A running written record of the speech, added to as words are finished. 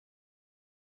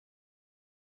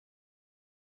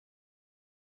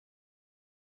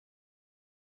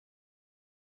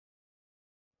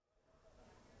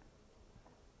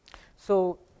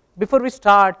So before we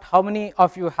start, how many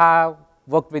of you have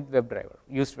worked with WebDriver,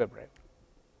 used WebDriver?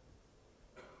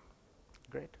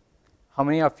 Great. How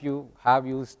many of you have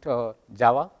used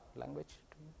Java language?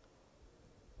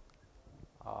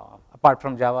 Apart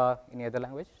from Java, any other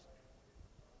language?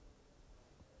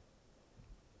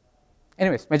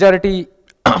 Anyways, majority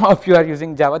of you are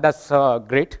using Java. That's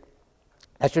great.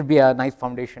 That should be a nice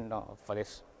foundation for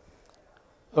this.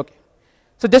 Okay.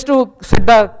 So just to set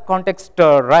the context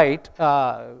right,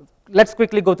 let's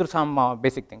quickly go through some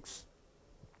basic things.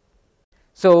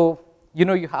 So you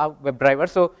know you have WebDriver.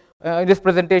 So in this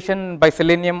presentation by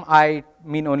Selenium, I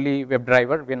mean only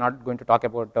WebDriver. We're not going to talk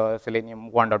about Selenium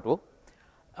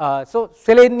 1.2. So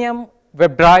Selenium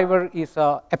WebDriver is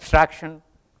an abstraction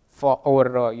for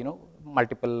our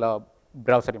multiple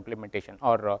browser implementation.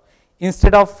 Or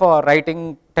instead of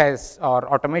writing tests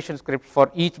or automation scripts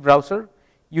for each browser,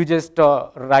 you just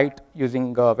write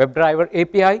using WebDriver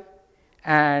API,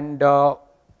 and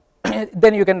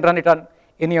then you can run it on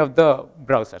any of the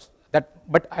browsers.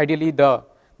 But ideally, there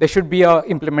should be an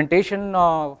implementation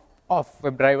of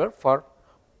WebDriver for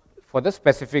the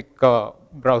specific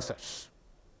browsers.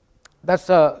 That's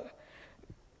so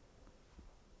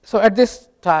at this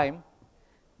time,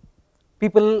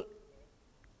 people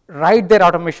write their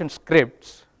automation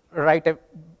scripts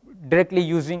directly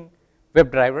using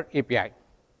WebDriver API.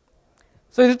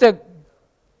 So is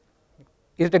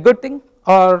it a good thing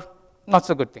or not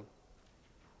so good thing?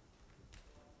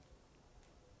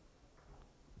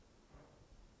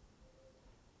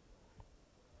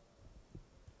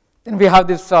 Then we have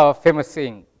this famous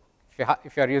saying: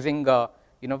 if you are using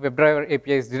WebDriver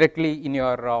APIs directly in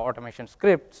your automation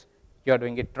scripts, you are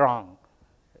doing it wrong.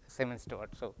 Simon Stewart.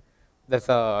 So there's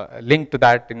a link to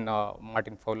that in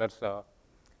Martin Fowler's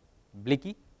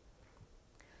Bleaky.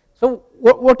 So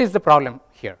what is the problem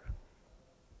here?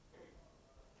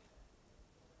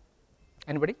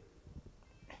 Anybody?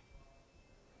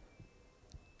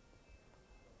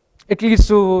 It leads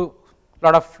to a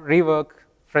lot of rework,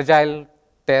 fragile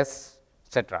tests,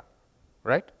 etc.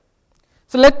 Right?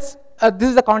 So let's. This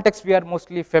is the context we are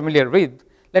mostly familiar with.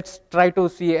 Let's try to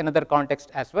see another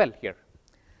context as well here.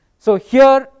 So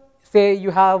here, say you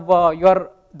have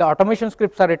the automation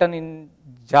scripts are written in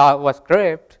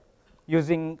JavaScript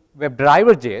using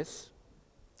WebDriver.js,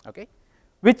 okay,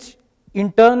 which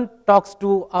in turn talks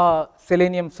to a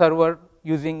Selenium server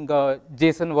using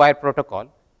JSON wire protocol,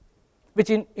 which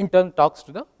in turn talks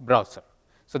to the browser.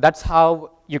 So that's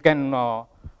how you can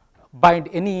bind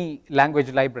any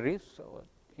language libraries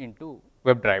into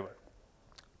WebDriver.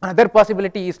 Another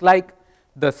possibility is like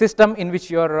the system in which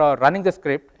you are running the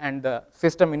script and the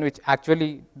system in which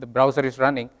actually the browser is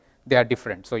running, they are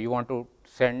different. So you want to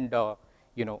send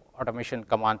automation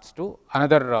commands to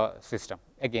another system,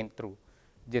 again through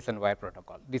JSON wire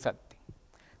protocol. These are the things.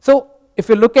 So if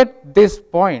you look at this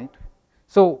point,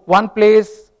 so one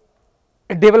place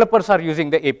developers are using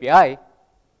the API,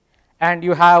 and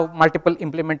you have multiple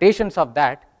implementations of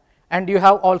that, and you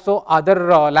have also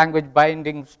other language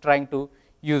bindings trying to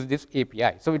use this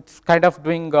API. So it's kind of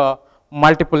doing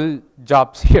multiple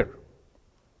jobs here.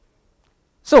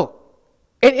 So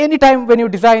any time when you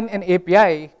design an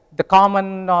API, the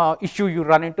common issue you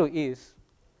run into is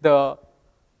the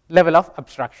level of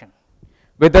abstraction.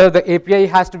 Whether the API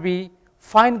has to be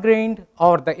fine-grained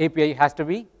or the API has to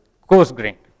be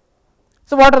coarse-grained.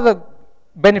 So what are the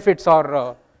benefits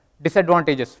or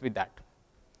disadvantages with that?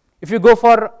 If you go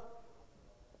for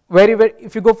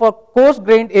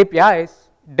coarse-grained APIs,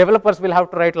 developers will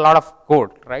have to write a lot of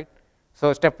code, right?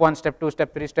 So step 1, step 2,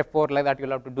 step 3, step 4, like that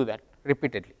you'll have to do that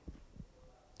repeatedly.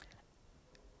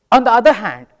 On the other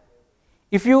hand,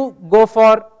 if you go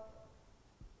for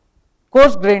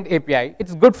coarse-grained API,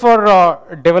 it's good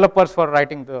for developers for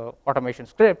writing the automation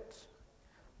scripts,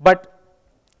 but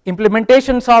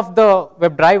implementations of the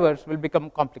WebDrivers will become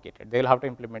complicated. They'll have to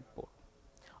implement more.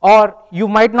 Or you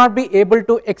might not be able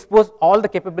to expose all the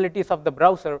capabilities of the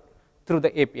browser through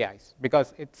the APIs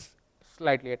because it's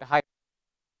slightly at a high.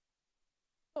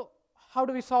 So how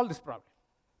do we solve this problem?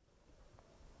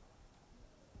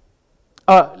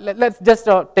 Let's just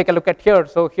take a look at here.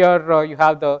 So here you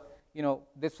have the,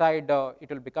 this side, it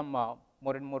will become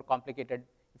more and more complicated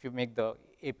if you make the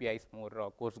APIs more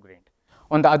coarse-grained.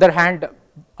 On the other hand,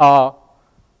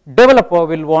 developer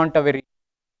will want a very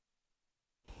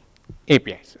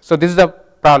APIs. So this is the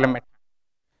problem.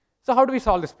 So how do we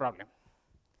solve this problem?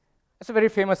 It's a very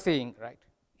famous saying, right?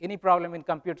 Any problem in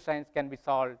computer science can be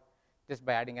solved just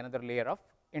by adding another layer of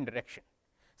indirection.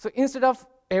 So instead of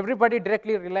everybody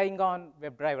directly relying on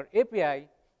WebDriver API,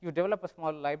 you develop a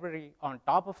small library on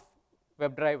top of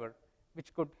WebDriver,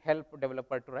 which could help a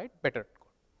developer to write better code.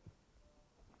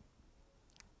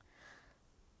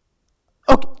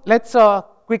 let's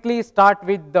quickly start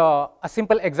with a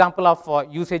simple example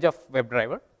of usage of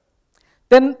WebDriver.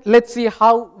 Then let's see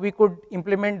how we could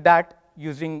implement that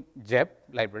using JEB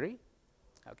library.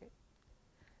 Okay.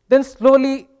 Then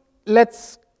slowly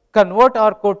let's convert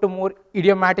our code to more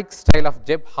idiomatic style of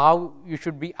JEB, how you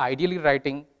should be ideally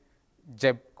writing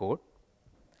JEB code.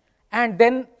 And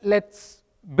then let's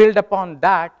build upon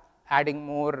that, adding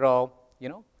more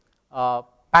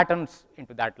patterns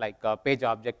into that, like page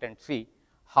object, and see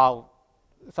how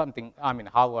something,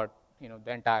 how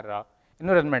the entire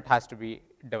environment has to be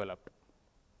developed.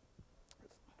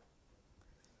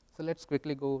 So let's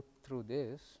quickly go through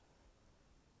this.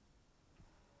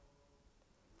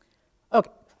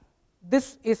 Okay,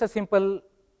 this is a simple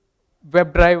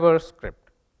WebDriver script.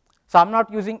 So I'm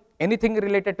not using anything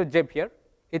related to JEB here.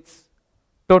 It's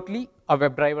totally a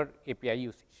WebDriver API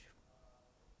usage.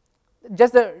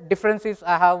 Just the difference is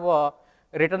I have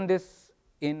written this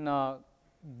in a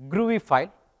Groovy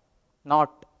file,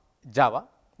 not Java,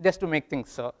 just to make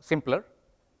things simpler.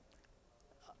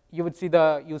 You would see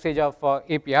the usage of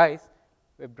APIs,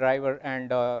 WebDriver,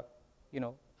 and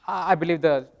I believe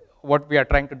what we are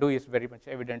trying to do is very much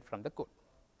evident from the code.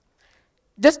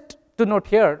 Just to note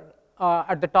here,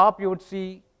 at the top you would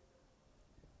see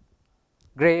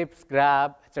grapes,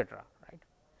 grab, etc. Right?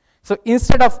 So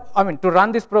instead of, to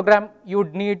run this program, you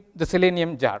would need the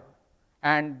Selenium jar.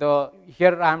 And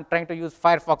here I am trying to use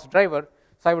Firefox driver,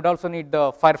 so I would also need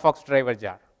the Firefox driver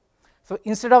jar. So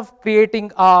instead of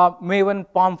creating a Maven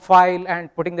POM file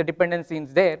and putting the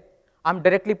dependencies there, I'm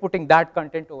directly putting that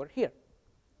content over here.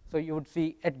 So you would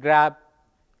see at grab,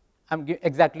 I'm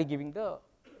exactly giving the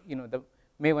the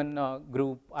Maven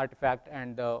group artifact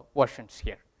and the versions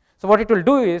here. So what it will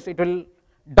do is it will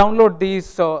download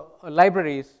these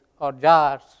libraries or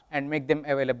jars and make them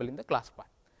available in the class path.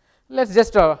 Let's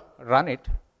just run it.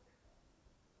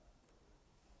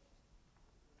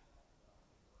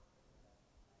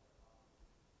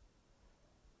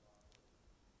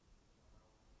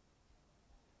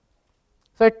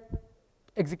 So it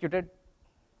executed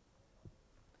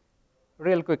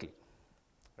real quickly,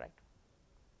 right?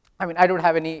 I don't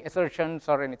have any assertions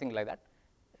or anything like that,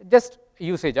 just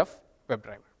usage of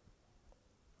WebDriver.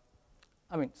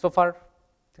 So far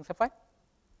things are fine.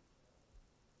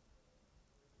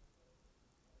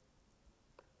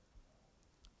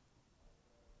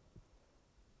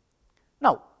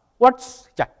 Now,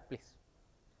 yeah, please.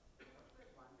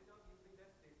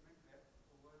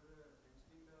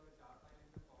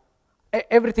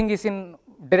 Everything is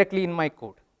directly in my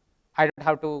code. I don't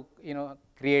have to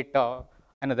create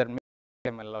another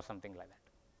XML or something like that.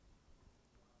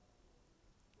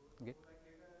 Okay.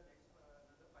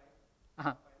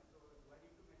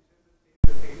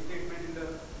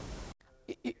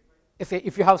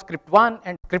 If you have script 1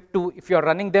 and script 2, if you are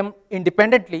running them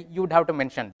independently, you would have to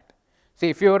mention that. So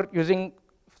if you are using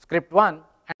script 1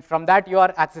 and from that you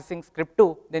are accessing script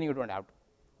 2, then you don't have to.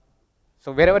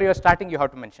 So wherever you are starting, you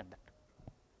have to mention that.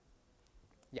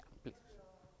 Yeah, please.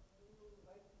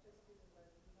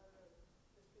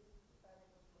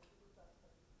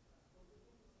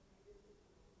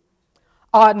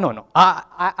 No.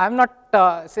 I'm not,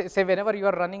 say whenever you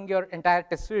are running your entire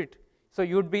test suite, so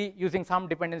you would be using some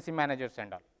dependency managers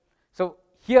and all. So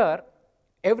here,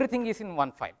 everything is in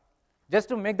one file. Just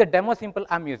to make the demo simple,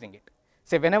 I'm using it.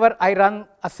 Say whenever I run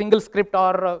a single script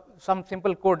or some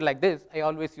simple code like this, I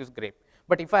always use grep.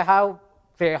 But if I have,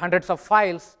 say, hundreds of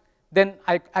files, then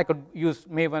I could use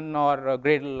Maven or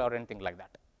Gradle or anything like that.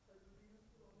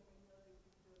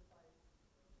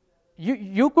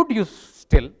 You could use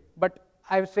still, but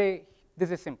I would say this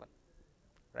is simple,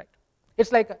 right?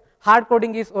 It's like hard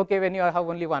coding is okay when you have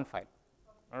only one file,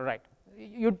 all right?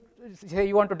 You say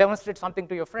you want to demonstrate something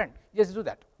to your friend, just do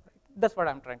that. Right? That's what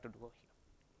I'm trying to do here.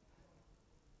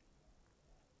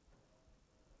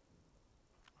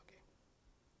 Okay.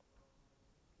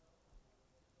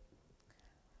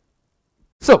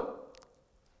 So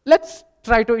let's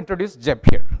try to introduce JEB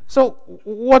here. So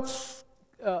what's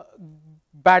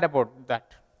bad about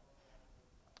that?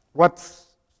 What's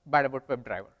bad about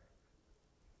WebDriver?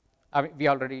 We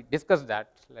already discussed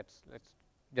that. Let's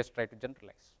just try to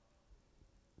generalize.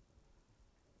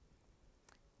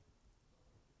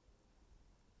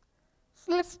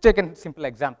 So let's take a simple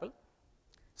example.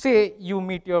 Say you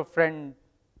meet your friend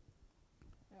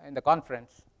in the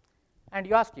conference and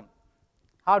you ask him,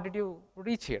 how did you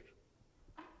reach here?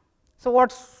 So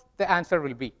what's the answer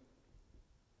will be?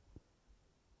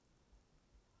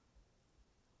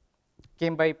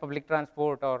 Came by public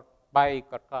transport or bike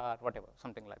or car, whatever,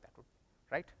 something like that,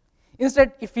 right?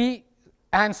 Instead, if he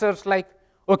answers like,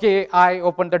 okay, I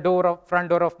opened the front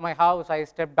door of my house, I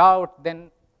stepped out,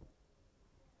 then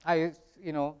I,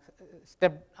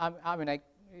 stepped, I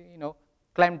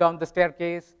climbed down the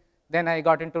staircase, then I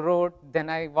got into road, then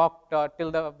I walked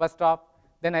till the bus stop,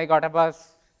 then I got a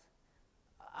bus.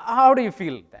 How do you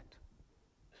feel that?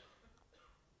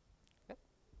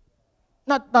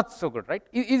 Not so good, right?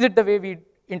 Is it the way we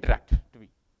interact?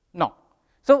 No.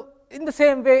 So in the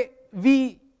same way,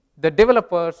 we, the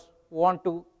developers, want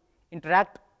to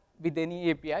interact with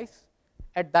any APIs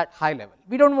at that high level.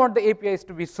 We don't want the APIs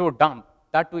to be so dumb,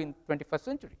 that too in 21st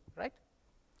century, right?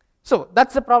 So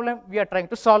that's the problem we are trying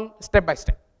to solve step by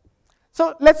step.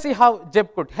 So let's see how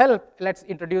Jeb could help. Let's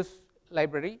introduce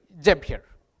library Jeb here.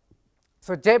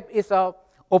 So Jeb is a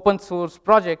open source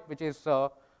project which is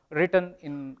written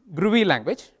in Groovy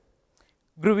language.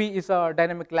 Groovy is a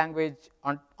dynamic language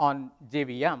on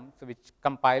JVM, so which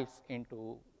compiles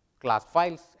into class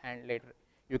files, and later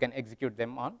you can execute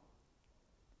them on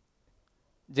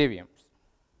JVMs.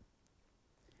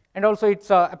 And also it's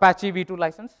a Apache v2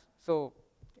 license, so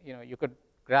you could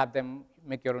grab them,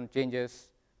 make your own changes,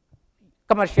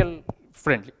 commercial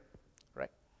friendly,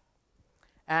 right?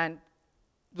 And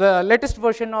the latest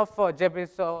version of Jeb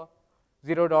is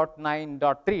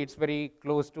 0.9.3. It's very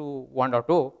close to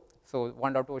 1.0. So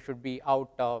 1.0 should be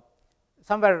out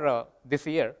somewhere this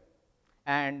year.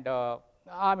 And the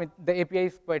API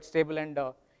is quite stable, and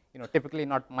typically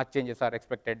not much changes are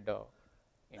expected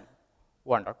in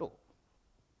 1.2.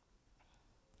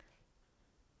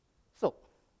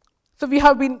 So we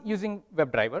have been using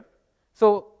WebDriver.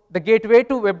 So the gateway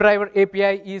to WebDriver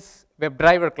API is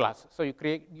WebDriver class. So you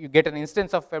get an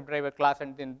instance of WebDriver class,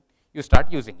 and then you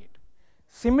start using it.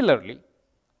 Similarly,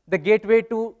 the gateway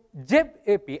to Jeb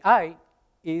API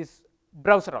is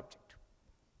browser object,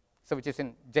 so which is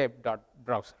in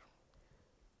jeb.browser,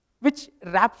 which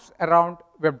wraps around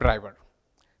WebDriver.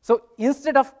 So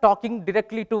instead of talking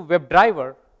directly to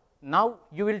WebDriver, now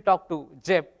you will talk to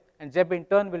Jeb, and Jeb in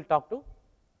turn will talk to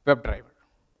WebDriver.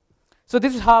 So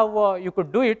this is how you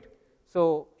could do it.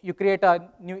 So you create a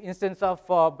new instance of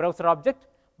browser object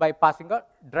by passing a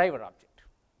driver object.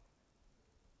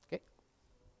 Okay.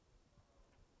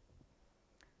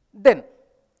 Then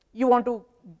you want to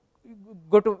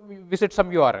go to visit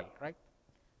some URL, right?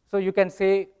 So you can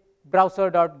say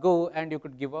browser.go, and you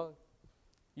could give a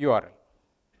URL.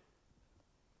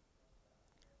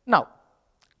 Now,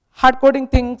 hard coding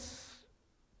things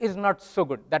is not so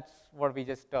good. That's what we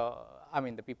just,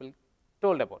 the people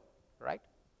told about, right?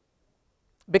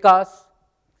 Because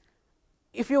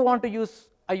if you want to use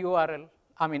a URL,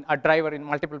 a driver in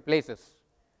multiple places,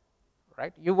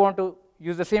 right? You want to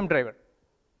use the same driver,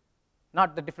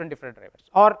 not the different drivers.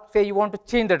 Or say you want to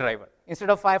change the driver.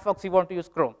 Instead of Firefox, you want to use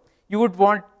Chrome. You would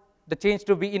want the change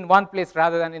to be in one place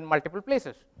rather than in multiple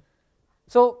places.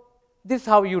 So this is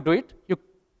how you do it.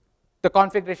 The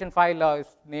configuration file is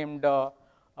named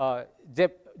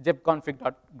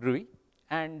jebconfig.groovy,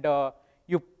 and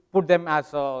you put them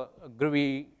as a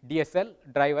Groovy DSL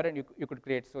driver, and you could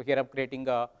create. So here I'm creating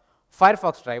a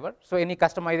Firefox driver. So any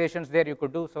customizations there you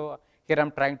could do. So here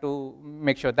I'm trying to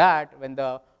make sure that when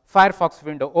the Firefox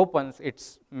window opens,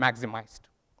 it's maximized.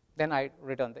 Then I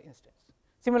return the instance.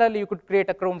 Similarly, you could create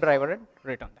a Chrome driver and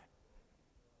return that.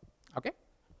 Okay.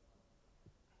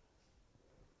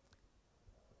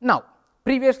 Now,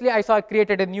 previously I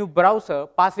created a new browser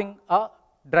passing a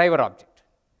driver object.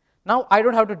 Now I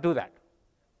don't have to do that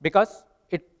because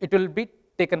it will be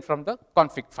taken from the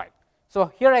config file.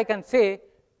 So here I can say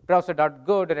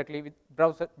browser.go directly with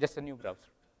browser, just a new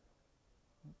browser.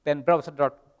 Then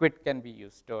browser.quit can be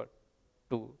used to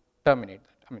terminate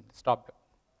that, stop that.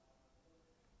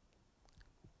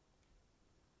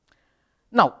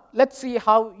 Now let's see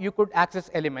how you could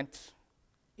access elements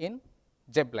in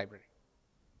Jeb library.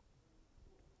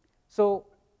 So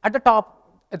at the top,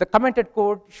 the commented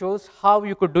code shows how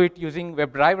you could do it using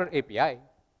WebDriver API,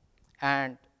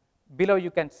 and below you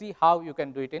can see how you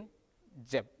can do it in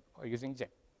Jeb or using Jeb.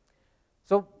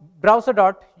 So browser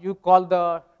dot, you call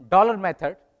the dollar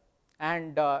method,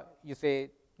 and you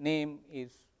say name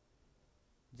is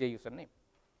JUsername.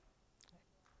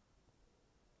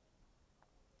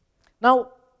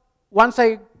 Now, once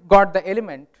I got the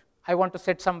element, I want to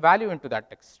set some value into that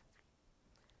text.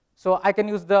 So I can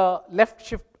use the left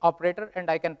shift operator, and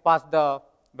I can pass the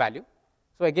value.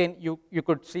 So again, you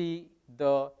could see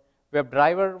the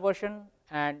WebDriver version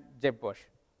and Jeb version.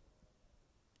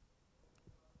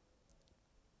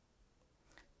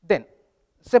 Then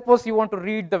suppose you want to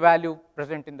read the value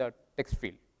present in the text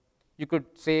field. You could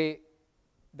say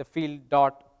the field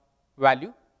dot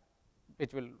value,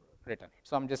 which will return it.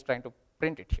 So I'm just trying to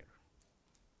print it here.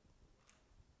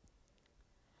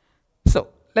 So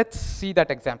let's see that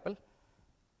example.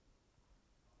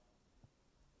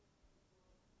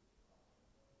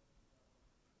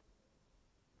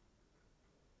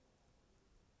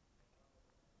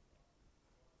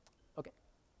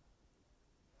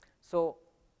 So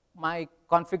my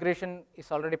configuration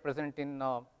is already present in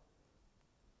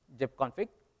zip config,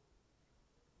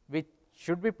 which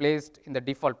should be placed in the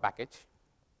default package.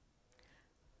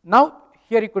 Now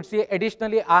here you could see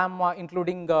additionally I am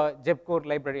including zip core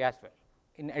library as well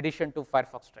in addition to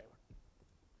Firefox driver.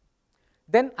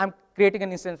 Then I am creating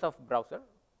an instance of browser.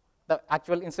 The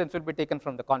actual instance will be taken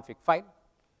from the config file,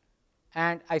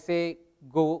 and I say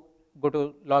go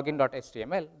to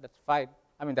login.html. That's fine.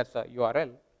 I mean that's a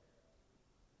URL.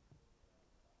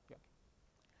 Yeah.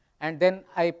 And then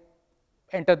I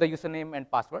enter the username and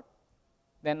password.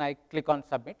 Then I click on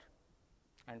submit,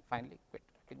 and finally quit.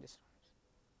 I can just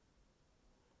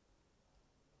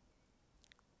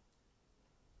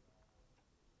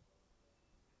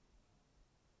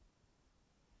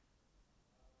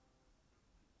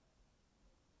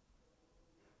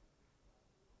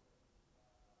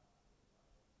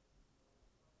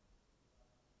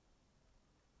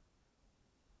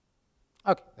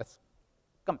okay, that's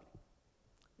complete.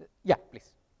 Yeah,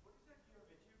 please. What is that you have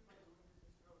achieved by doing this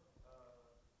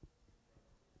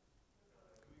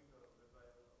instead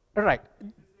of doing the WebDriver? Right. It's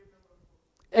the same number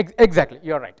of code. Exactly,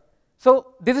 you are right.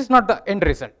 So this is not the end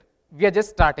result. We are just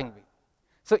starting with.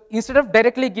 So instead of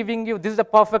directly giving you this is the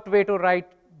perfect way to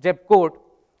write zip code,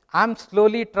 I'm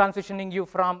slowly transitioning you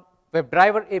from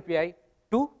WebDriver API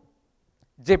to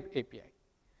zip API.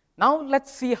 Now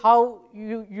let's see how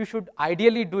you should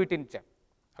ideally do it in zip.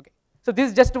 Okay. So this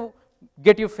is just to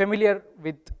get you familiar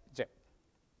with zip.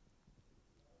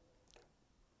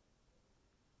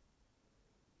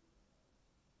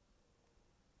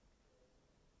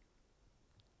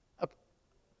 Okay.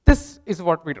 This is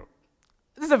what we do.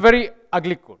 This is a very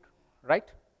ugly code, right?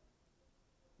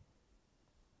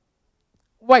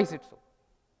 Why is it so?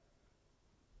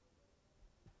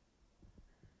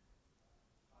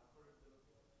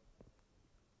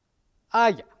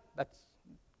 Yeah, that's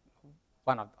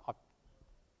one of the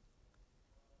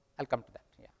I'll come to that.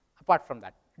 Yeah. Apart from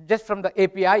that, just from the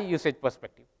API usage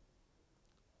perspective.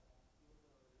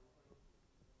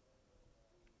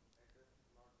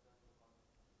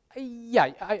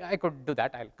 Yeah, I could do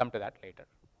that. I'll come to that later.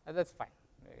 That's fine.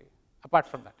 Apart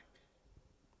from that.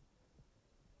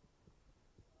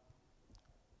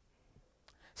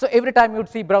 So every time you'd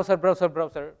see browser, browser,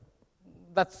 browser,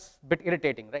 that's a bit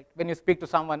irritating, right? When you speak to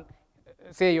someone,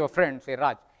 say your friend, say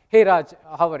Raj, hey Raj,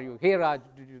 how are you? Hey Raj,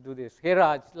 did you do this? Hey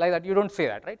Raj, like that, you don't say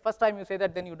that, right? First time you say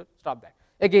that, then you stop that.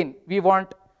 Again, we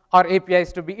want our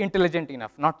APIs to be intelligent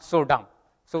enough, not so dumb.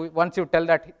 So once you tell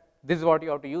that this is what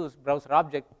you have to use, browser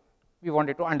object, we want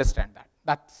it to understand that.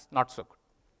 That's not so good.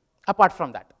 Apart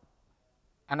from that,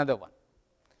 another one.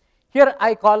 Here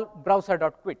I call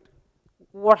browser.quit.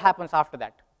 What happens after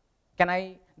that?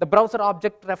 Can the browser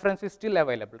object reference is still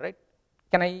available, right?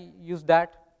 Can I use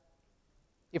that?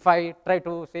 If I try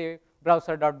to say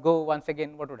browser.go once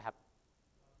again, what would happen?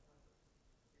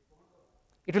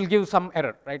 It will give some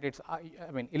error, right? It's,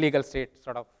 I mean, illegal state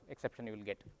sort of exception you will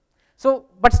get. So,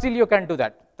 but still you can do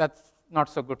that. That's not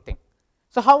so good thing.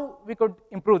 So how we could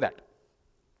improve that?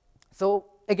 So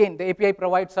again, the API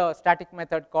provides a static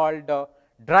method called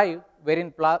drive,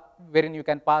 wherein you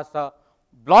can pass a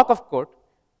block of code.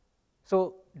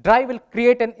 So drive will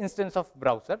create an instance of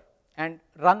browser and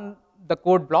run the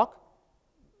code block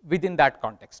within that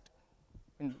context,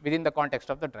 within the context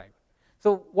of the drive.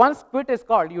 So once quit is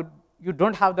called, you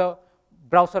don't have the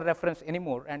browser reference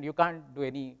anymore, and you can't do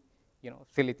any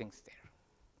silly things there.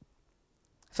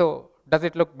 So does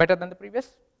it look better than the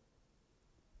previous?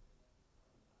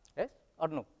 Yes or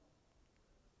no?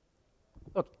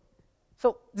 Okay.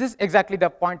 So this is exactly the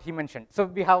point he mentioned. So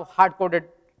we have hard-coded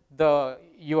the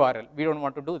URL. We don't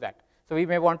want to do that. So we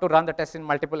may want to run the test in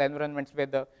multiple environments where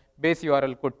the base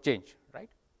URL could change, right?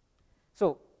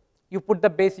 So you put the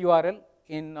base URL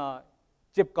in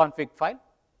zip config file,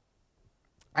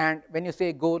 and when you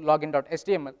say go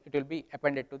login.html, it will be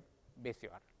appended to base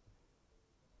URL.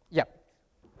 Yeah.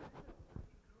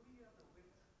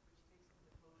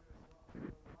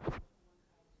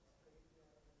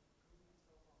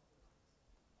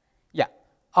 Yeah.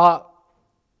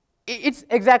 It's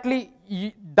exactly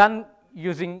done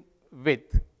using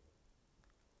with.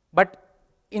 But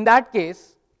in that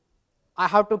case, I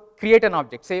have to create an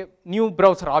object, say new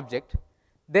browser object.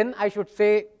 Then I should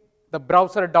say the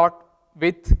browser dot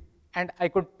with, and I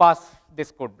could pass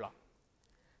this code block.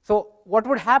 So what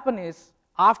would happen is,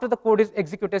 after the code is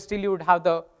executed, still you would have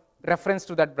the reference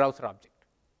to that browser object.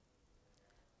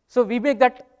 So we make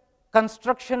that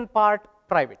construction part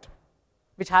private,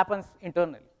 which happens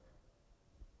internally.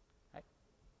 Right?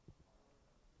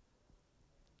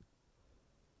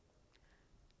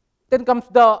 Then comes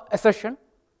the assertion.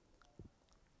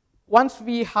 once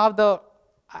we have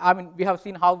we have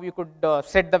seen how we could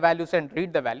set the values and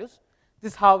read the values.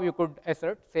 This is how you could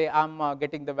assert, say I'm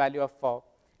getting the value of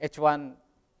h1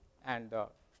 and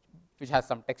which has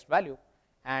some text value,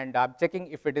 and I'm checking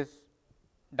if it is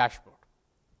dashboard.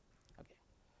 Okay.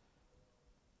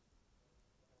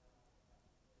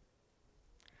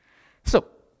 So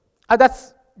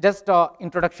that's just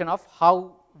introduction of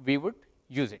how we would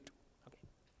use it. Okay.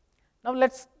 Now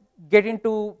let's get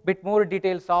into bit more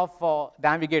details of the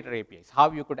Navigator APIs,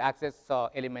 how you could access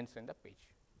elements in the page.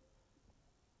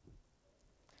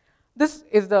 This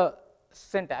is the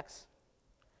syntax.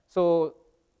 So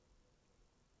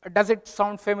does it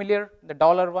sound familiar, the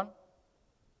 $1?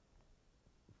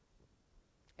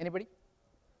 Anybody?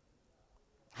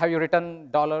 Have you written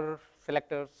dollar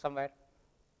selector somewhere?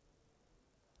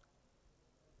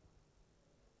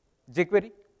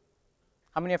 jQuery?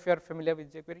 How many of you are familiar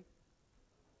with jQuery?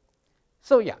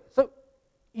 So yeah, so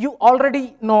you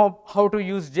already know how to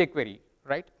use jQuery,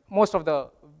 right? Most of the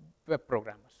web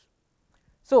programmers.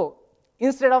 So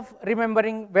instead of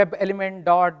remembering web element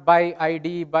dot by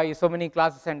ID by so many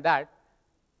classes and that,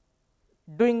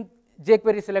 doing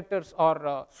jQuery selectors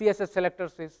or CSS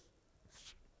selectors is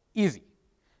easy.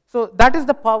 So that is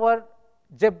the power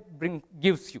Jeb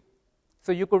gives you.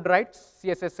 So you could write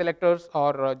CSS selectors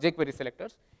or jQuery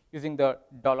selectors using the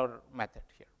dollar method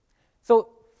here. So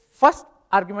first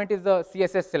argument is the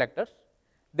CSS selectors.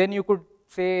 Then you could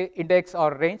say index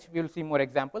or range. We will see more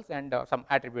examples and some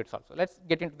attributes also. Let's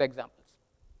get into the examples.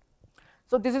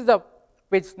 So this is the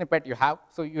page snippet you have.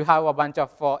 So you have a bunch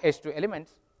of H2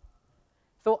 elements.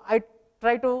 So I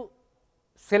try to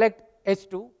select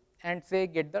H2 and say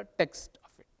get the text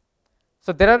of it.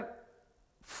 So there are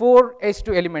 4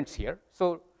 H2 elements here.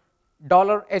 So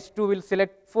 $H2 will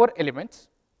select 4 elements,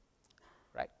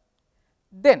 right?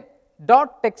 Then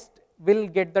dot text will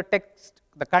get the text,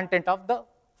 the content of the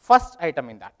first item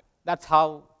in that. That's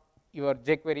how your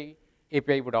jQuery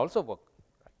API would also work.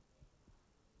 Right?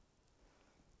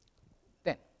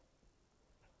 Then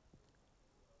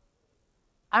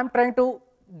I'm trying to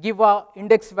give a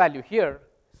index value here.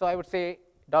 So I would say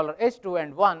 $H2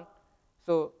 and 1,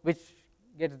 so which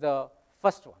gets the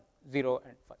first one, 0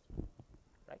 and 1,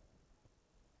 right?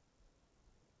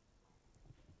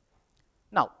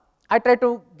 Now I try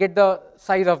to get the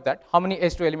size of that. How many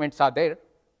H2 elements are there? It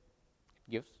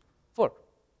gives 4.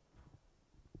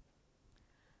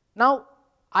 Now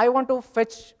I want to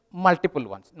fetch multiple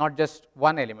ones, not just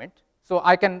one element. So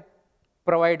I can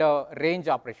provide a range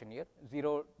operation here,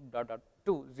 0, dot, dot,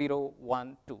 2, 0,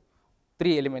 1, 2.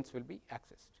 3 elements will be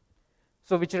accessed.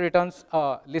 So which returns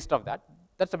a list of that.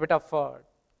 That's a bit of a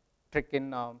trick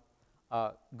in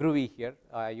Groovy here.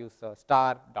 I use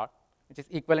star dot, which is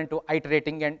equivalent to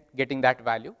iterating and getting that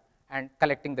value and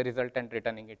collecting the result and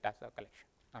returning it as a collection.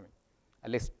 I mean, a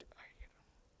list here.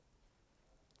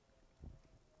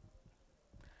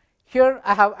 Here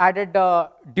I have added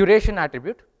the duration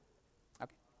attribute,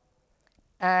 okay,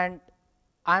 and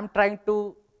I'm trying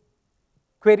to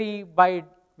query by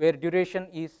where duration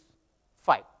is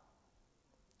 5,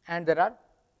 and there are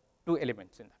 2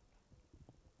 elements in that.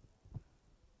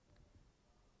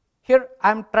 Here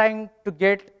I'm trying to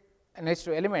get an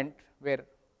H2 element where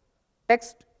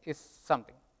text is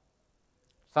something.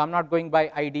 So I'm not going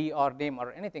by ID or name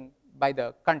or anything, by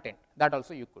the content. That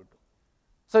also you could do.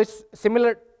 So it's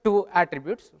similar to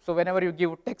attributes. So whenever you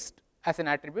give text as an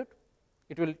attribute,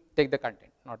 it will take the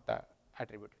content, not the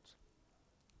attribute.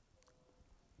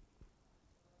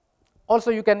 Also,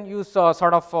 you can use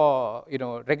sort of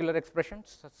regular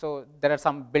expressions. So there are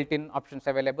some built-in options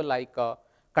available, like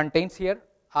contains here.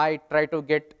 I try to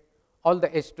get all the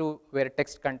H2 where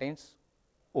text contains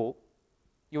O.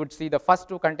 You would see the first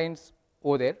 2 contains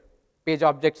O there. Page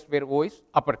objects where O is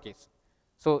uppercase.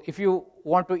 So if you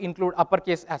want to include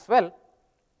uppercase as well,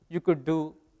 you could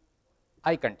do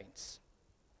I contains.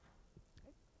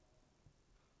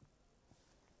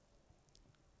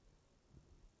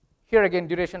 Here again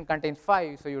duration contains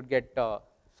 5, so you would get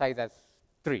size as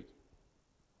 3.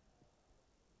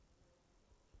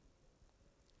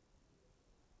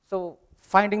 So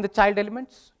finding the child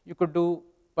elements, you could do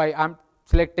by I'm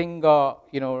selecting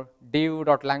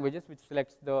div.languages, which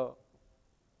selects the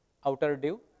outer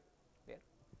div there.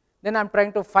 Then I'm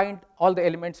trying to find all the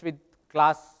elements with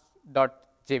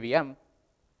class.jvm.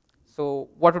 So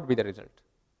what would be the result?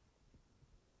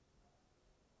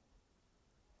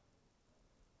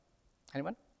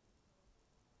 Anyone?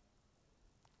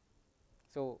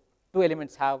 So 2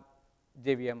 elements have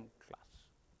JVM class.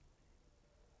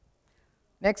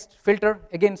 Next, filter,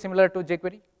 again similar to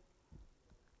jQuery.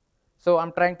 So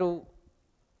I'm trying to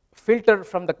filter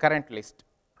from the current list,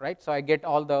 right? So I get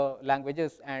all the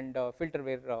languages and filter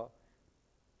where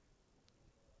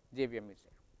JVM is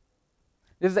there.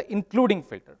 This is the including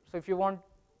filter. So if you want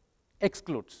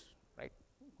excludes, right,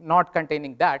 not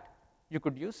containing that, you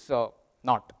could use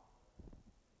not.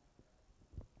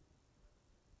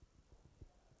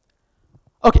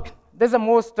 Okay, this is the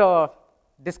most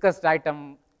discussed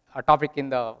item, topic in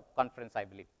the conference, I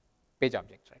believe, page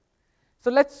objects, right? So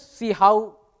let's see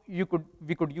how we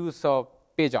could use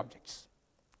page objects.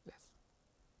 Yes.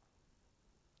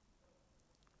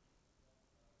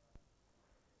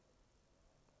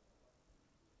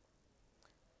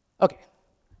 Okay,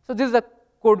 so this is the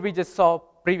code we just saw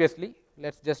previously.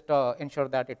 Let's just ensure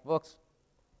that it works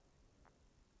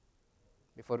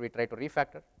before we try to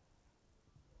refactor.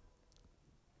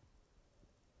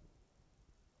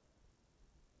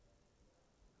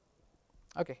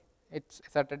 Okay, it's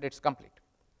asserted it's complete.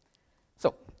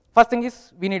 So first thing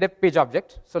is we need a page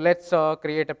object. So let's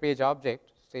create a page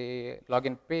object, say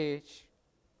login page.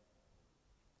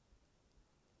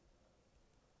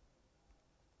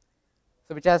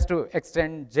 So which has to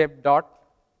extend jeb dot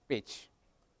page.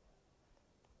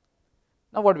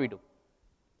 Now what do we do?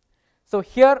 So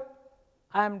here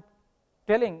I am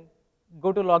telling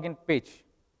go to login page,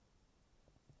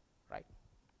 right?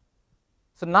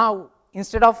 So now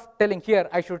instead of telling here,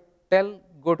 I should tell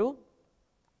go to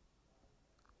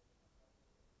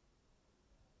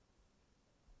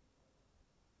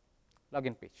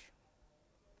login page.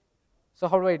 So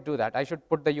how do I do that? I should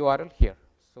put the URL here.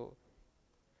 So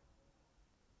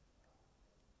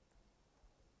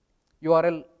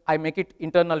URL, I make it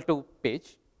internal to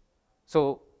page.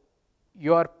 So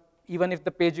even if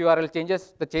the page URL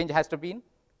changes, the change has to be in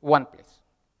one place.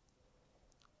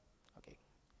 Okay.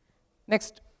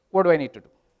 Next, what do I need to do?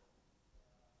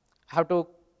 I have to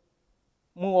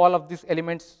move all of these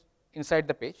elements inside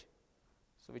the page.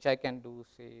 So which I can do,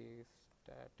 say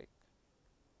static.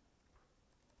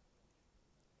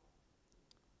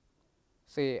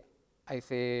 Say I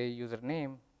say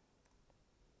username.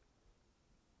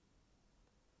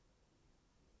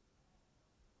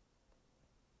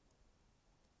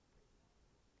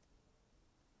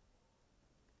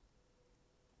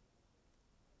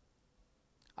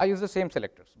 I use the same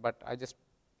selectors, but I just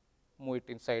move it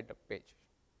inside the page.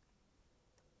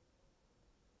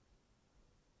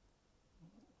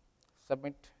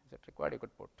 Submit, is it required? You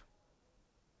could put.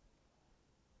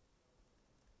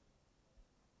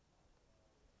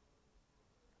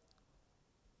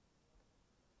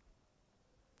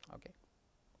 Okay.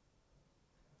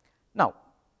 Now,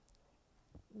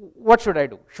 what should I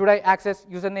do? Should I access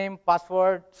username,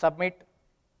 password, submit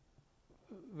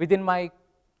within my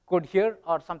code here,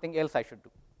 or something else I should do?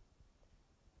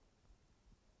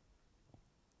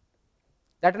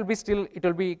 That will be still, it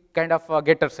will be kind of a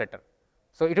getter setter.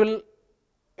 So it will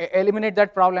eliminate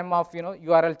that problem of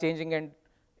URL changing and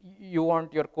you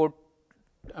want your code,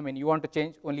 I mean you want to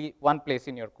change only one place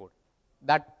in your code.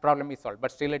 That problem is solved,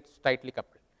 but still it's tightly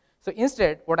coupled. So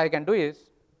instead, what I can do is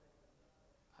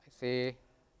I say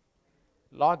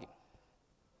login,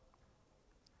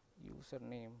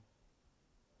 username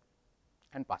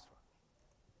and password.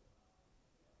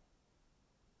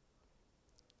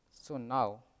 So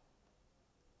now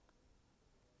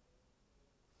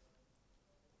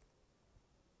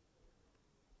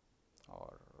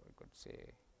or we could say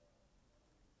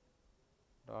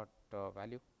dot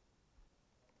value.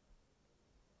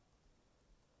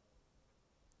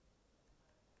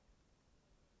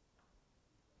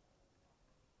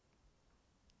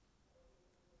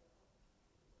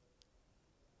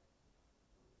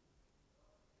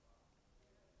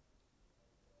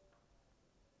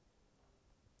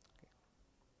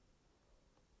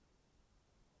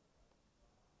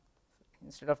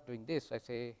 Instead of doing this, I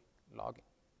say login.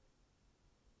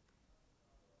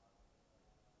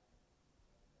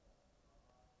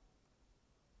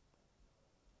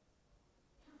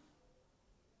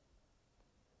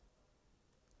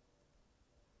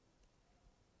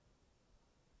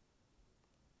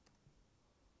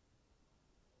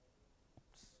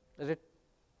 Does it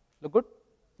look good?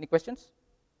 Any questions?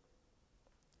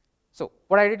 So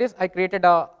what I did is I created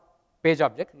a page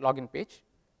object, login page,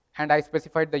 and I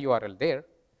specified the URL there,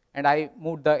 and I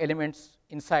moved the elements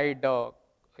inside the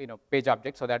page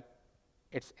object so that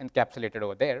it's encapsulated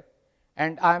over there,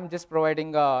 and I'm just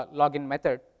providing a login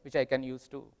method which I can use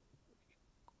to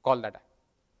call that,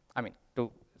 I mean to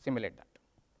simulate that.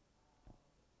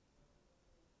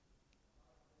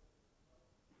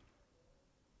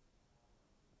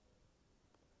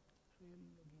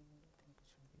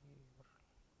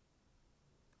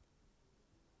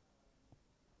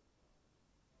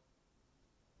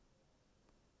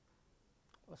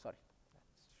 Oh, sorry.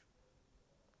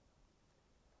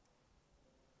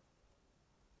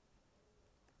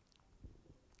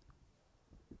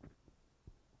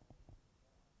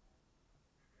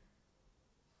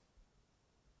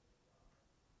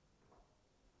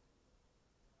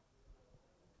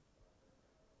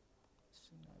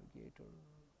 Navigator.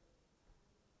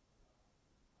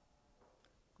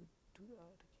 Could do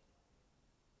that.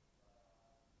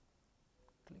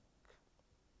 Click.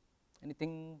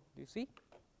 Anything do you see?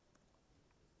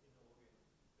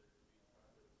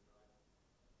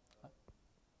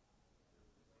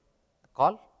 The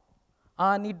call?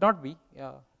 Need not be.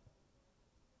 Yeah.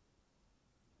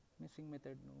 Missing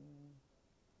method. No.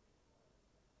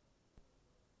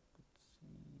 Could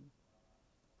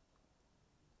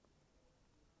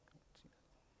see.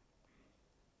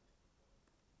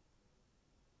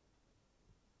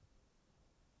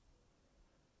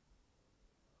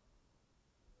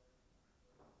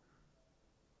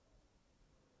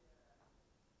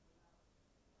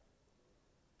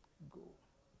 Go.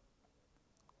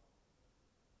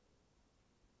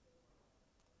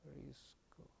 Where is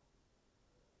go?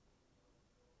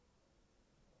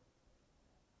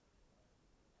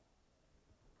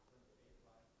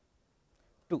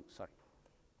 2, sorry.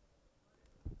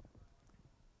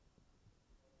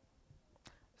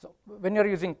 So when you are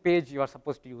using page, you are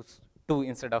supposed to use 2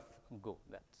 instead of go.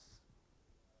 That's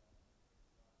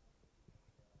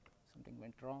something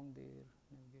went wrong there.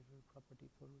 Navigator property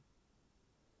for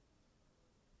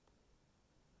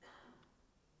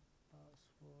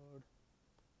password.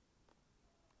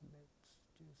 Let's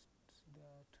just see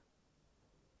that.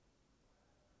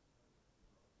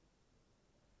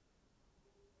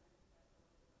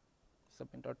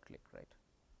 Submit dot click, right?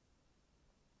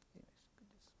 Yes,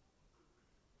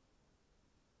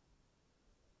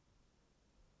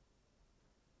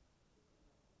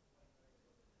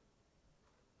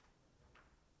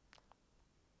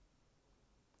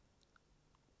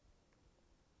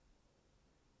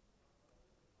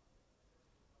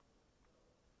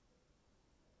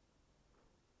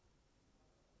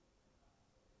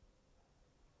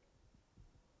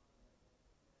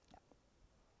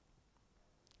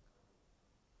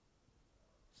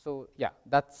 So yeah,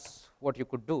 that's what you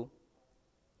could do.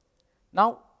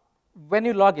 Now, when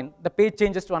you log in, the page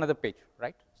changes to another page,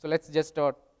 right? So let's just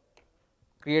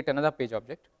create another page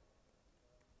object.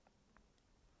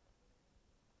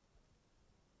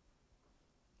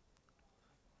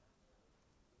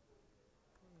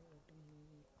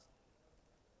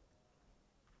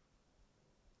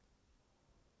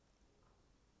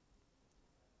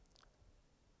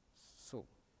 So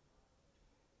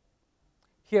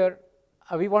here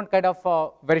we want kind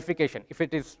of verification if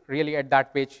it is really at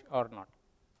that page or not.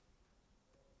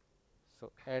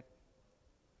 So at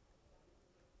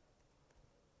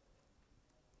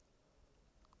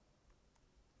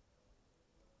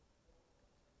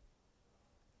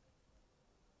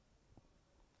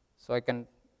so I can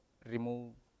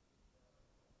remove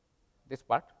this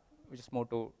part, which is move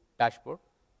to dashboard.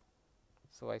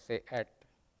 So I say at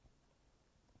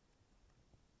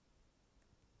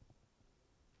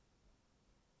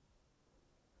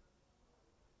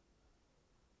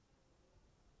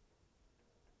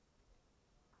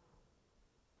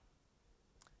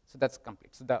so that's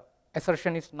complete. So the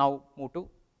assertion is now moved to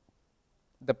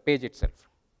the page itself.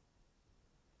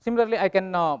 Similarly, I can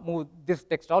move this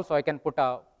text also. I can put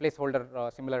a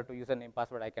placeholder similar to username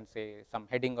password. I can say some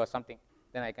heading or something.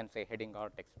 Then I can say heading or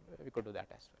text. We could do that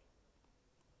as well.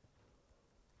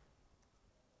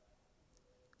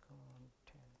 Content.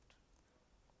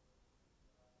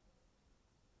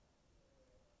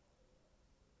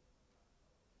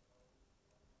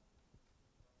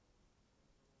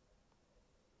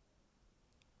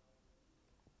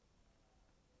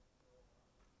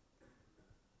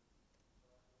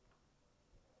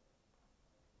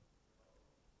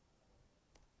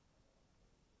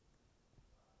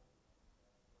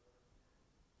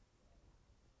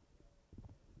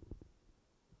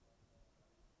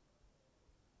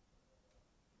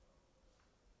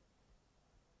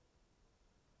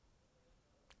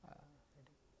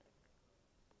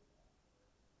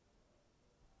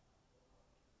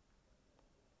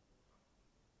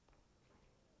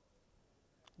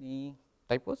 Any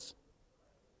typos?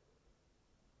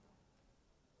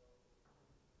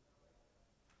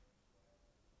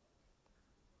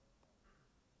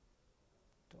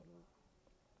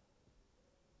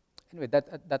 Anyway, that's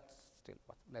still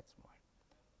possible. Let's move on.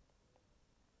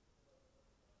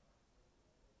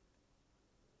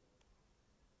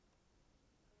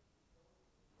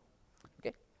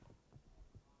 Okay.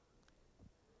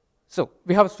 So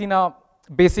we have seen a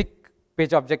basic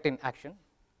page object in action.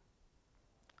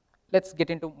 let's get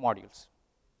into modules.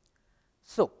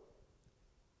 So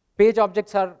page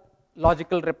objects are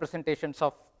logical representations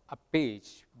of a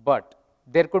page, but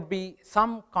there could be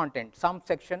some content, some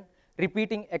section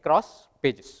repeating across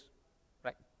pages,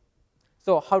 right?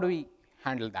 So how do we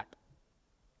handle that?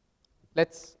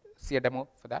 Let's see a demo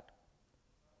for that.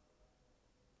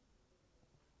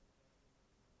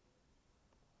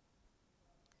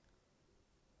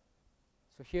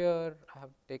 So here I have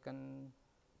taken,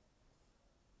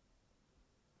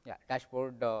 yeah,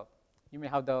 dashboard. You may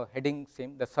have the heading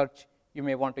same, the search, you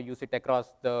may want to use it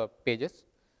across the pages.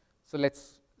 So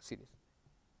let's see this.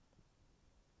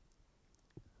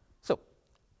 So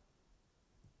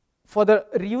for the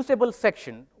reusable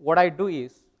section, what I do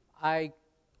is I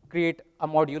create a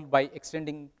module by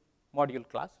extending module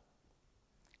class.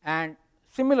 And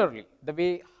similarly, the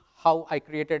way how I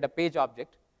created a page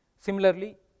object,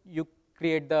 similarly you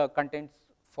create the contents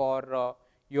for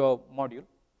your module.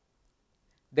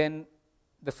 Then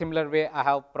the similar way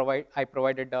I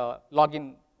provided a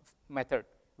login method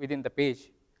within the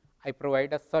page. I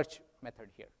provide a search method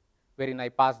here, wherein I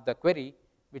pass the query,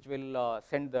 which will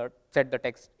set the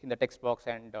text in the text box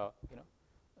and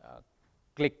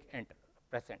click enter,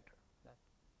 press enter.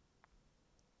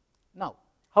 Now,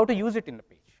 how to use it in the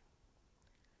page?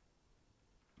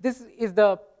 This is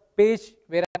the page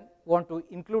where I want to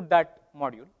include that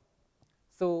module.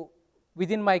 So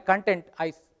within my content,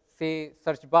 I say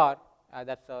search bar,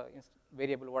 that's a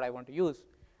variable what I want to use,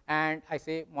 and I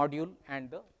say module and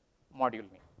the module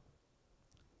name.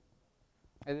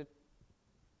 Is it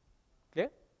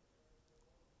clear?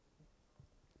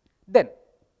 Then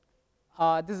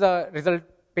this is a result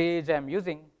page I am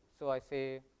using. So I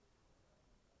say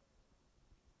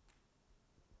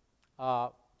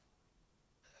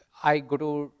I go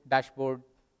to dashboard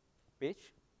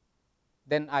page,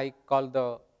 then I call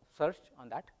the search on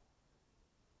that,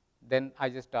 then I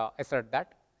just assert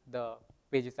that the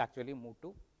page is actually moved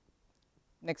to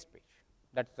next page.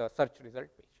 That's the search result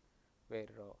page where it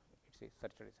says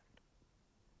search result.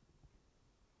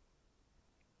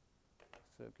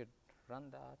 So you could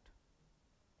run that.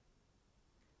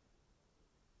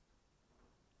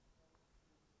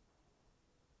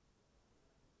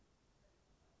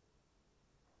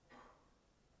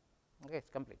 Okay, it's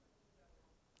complete.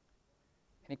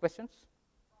 Any questions?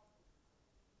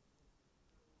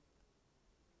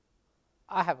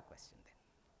 I have a question then.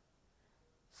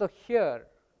 So here,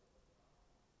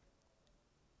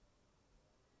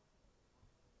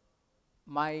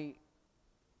 my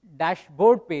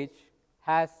dashboard page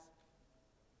has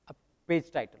a page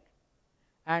title,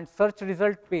 and search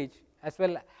result page as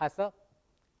well has a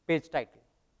page title.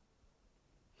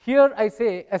 Here I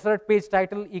say assert page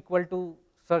title equal to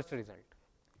search result.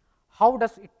 How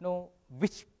does it know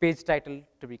which page title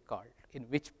to be called in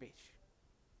which page?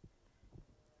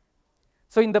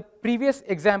 So in the previous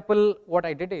example, what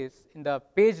I did is in the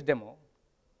page demo,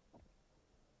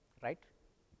 right,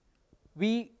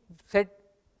 we said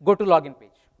go to login page.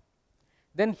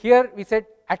 Then here we said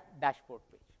at dashboard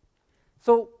page.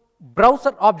 So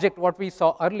browser object, what we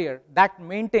saw earlier, that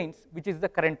maintains which is the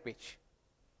current page.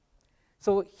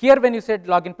 So here when you said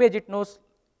login page, it knows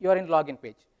you are in login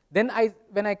page. Then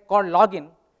when I call login,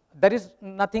 there is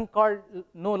nothing called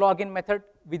no login method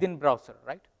within browser,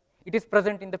 right? It is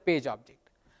present in the page object.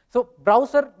 So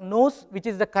browser knows which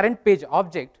is the current page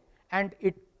object, and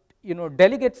it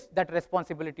delegates that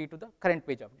responsibility to the current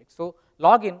page object. So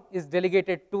login is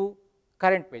delegated to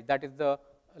current page, that is the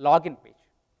login page.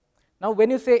 Now when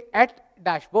you say at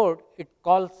dashboard, it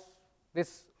calls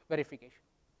this verification.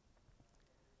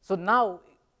 So now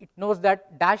it knows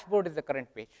that dashboard is the current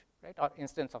page, right, or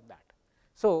instance of that.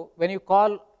 So when you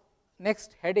call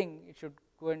next heading, it should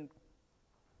go and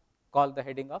call the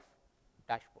heading of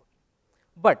dashboard.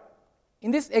 But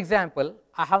in this example,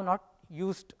 I have not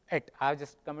used it, I have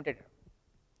just commented it.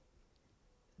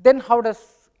 Then how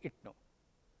does it know?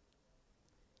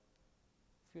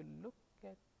 If you look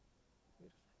at,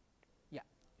 yeah,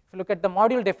 if you look at the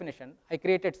module definition, I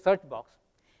created search box.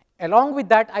 Along with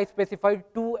that, I specified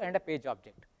to and a page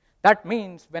object. That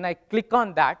means when I click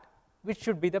on that, which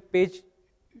should be the page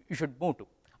you should move to.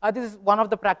 This is one of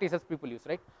the practices people use,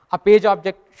 right? A page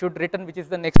object should return which is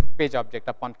the next page object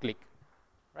upon click,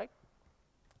 right?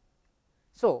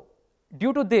 So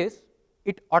due to this,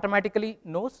 it automatically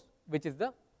knows which is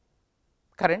the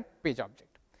current page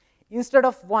object. Instead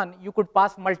of one, you could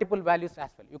pass multiple values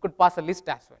as well. You could pass a list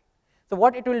as well. So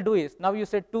what it will do is, now you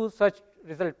said to search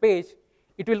result page,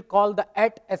 it will call the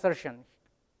at assertion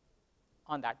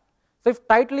on that. So if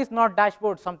title is not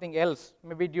dashboard, something else,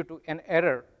 maybe due to an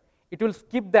error, it will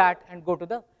skip that and go to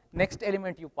the next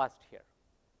element you passed here.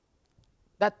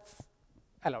 that's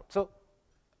allowed. So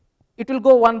it will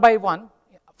go one by one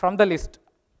from the list,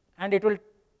 and it will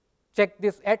check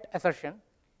this at assertion.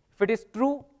 If it is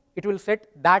true, it will set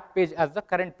that page as the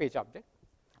current page object.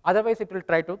 Otherwise, it will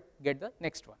try to get the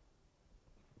next one.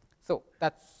 So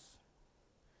that's,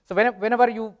 so whenever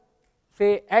you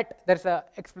say at, there is a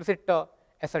explicit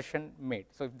assertion made.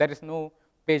 So if there is no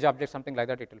page object, something like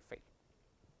that, it will fail.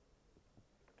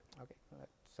 Okay,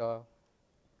 let's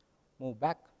move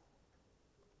back.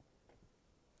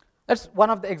 That's one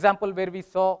of the example where we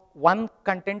saw one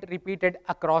content repeated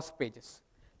across pages.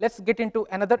 Let's get into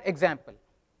another example.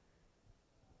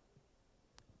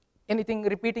 Anything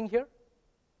repeating here?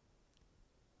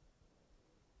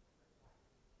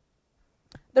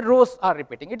 The rows are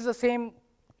repeating. It's the same,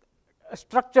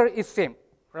 structure is same,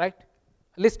 right?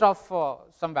 List of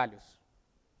some values.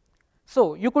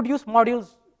 So you could use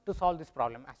modules to solve this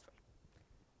problem as well.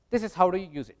 This is how do you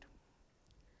use it.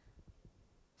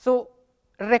 So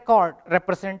record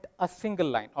represent a single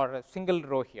line or a single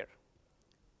row here.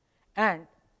 And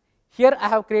here I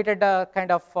have created a kind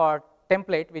of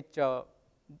template which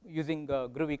using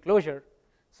Groovy closure.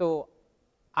 So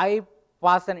I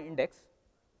pass an index,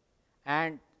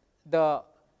 and the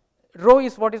row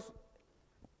is what is,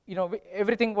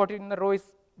 everything what is in the row is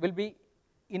will be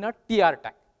in a TR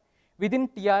tag. Within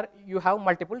TR, you have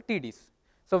multiple TDs.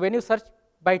 So when you search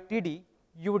by TD,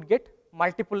 you would get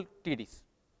multiple TDs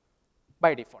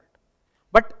by default.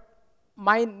 But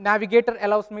my navigator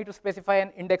allows me to specify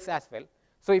an index as well.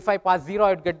 So if I pass 0, I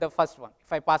would get the first one.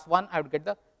 If I pass 1, I would get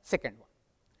the second one.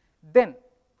 Then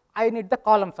I need the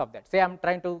columns of that. Say I'm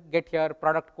trying to get here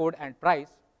product code and price.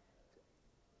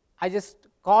 I just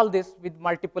call this with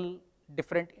multiple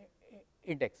different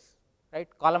index, right?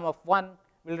 Column of 1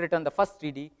 will return the first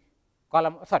TD.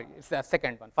 Column, sorry, it's the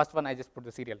second one. First one I just put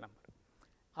the serial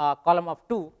number. Column of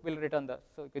 2 will return the,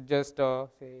 so you could just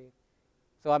say,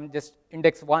 so I'm just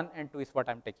index 1 and 2 is what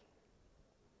I'm taking.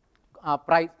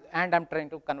 Price, and I'm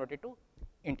trying to convert it to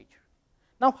integer.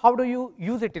 Now, how do you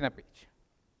use it in a page?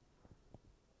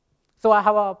 So I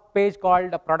have a page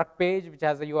called a product page, which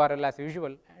has a URL as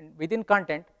usual, and within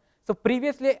content. So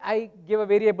previously I gave a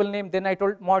variable name, then I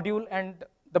told module and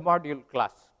the module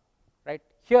class, right?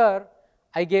 Here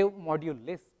I gave module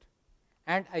list,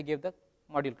 and I gave the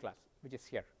module class, which is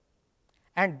here.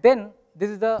 And then this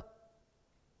is the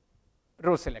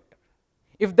row selector.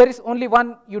 If there is only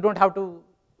one, you don't have to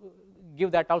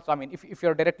give that also. I mean, if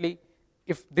you're directly,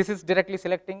 if this is directly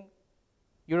selecting,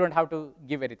 you don't have to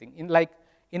give anything.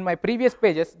 In my previous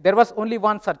pages, there was only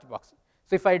one search box.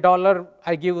 So if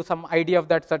I give some ID of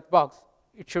that search box,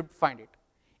 it should find it.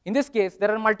 In this case, there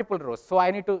are multiple rows. So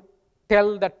I need to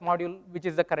tell that module which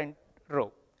is the current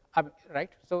row, right?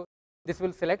 So this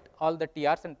will select all the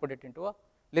TRs and put it into a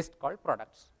list called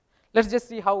products. Let's just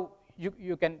see how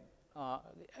you can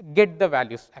get the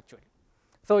values actually.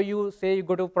 So you say you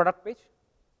go to product page,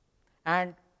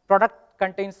 and product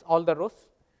contains all the rows.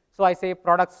 So I say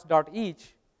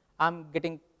products.each, I'm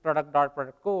getting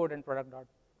product.product code and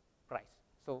product.price.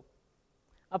 So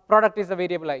a product is a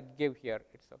variable I give here,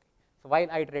 it's okay. So while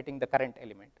iterating the current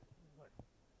element.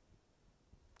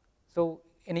 So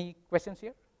any questions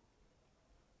here?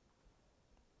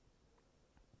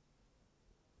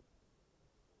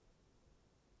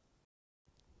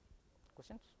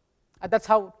 Questions? That's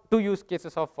how two use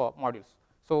cases of modules.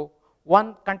 So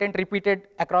one content repeated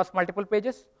across multiple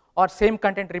pages, or same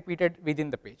content repeated within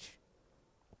the page.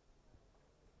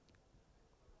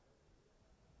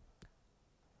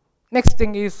 Next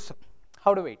thing is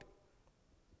how to wait.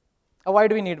 Why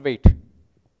do we need wait?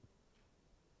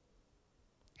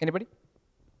 Anybody?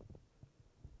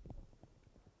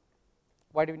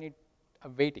 Why do we need a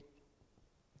waiting?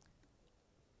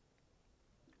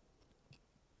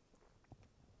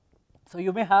 So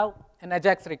you may have an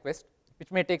AJAX request, which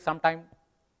may take some time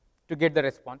to get the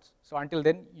response. So until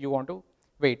then, you want to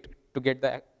wait to get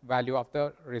the value of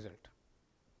the result.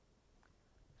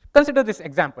 Consider this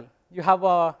example. You have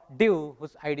a div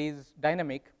whose ID is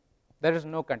dynamic. There is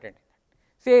no content in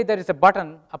that. Say there is a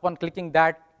button, upon clicking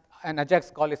that, an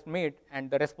AJAX call is made,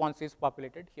 and the response is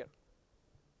populated here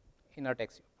in our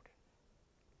text.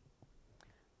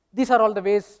 These are all the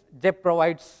ways JEP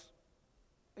provides,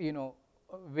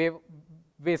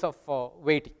 ways of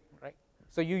waiting, right?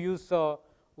 So you use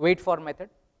wait for method,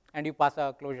 and you pass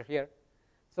a closure here.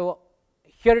 So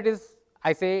here it is,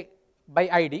 I say by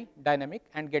ID dynamic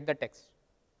and get the text,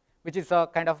 which is a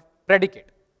kind of predicate.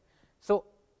 So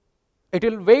it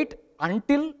will wait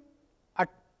until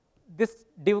this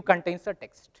div contains a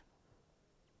text.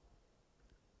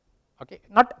 Okay,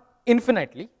 not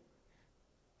infinitely.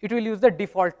 It will use the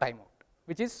default timeout,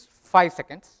 which is 5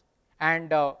 seconds,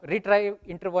 and retry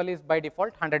interval is by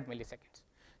default 100 milliseconds.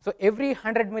 So every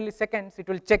 100 milliseconds, it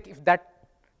will check if that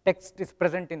text is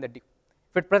present in the div.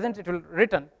 If it present, it will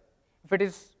return. If it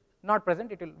is not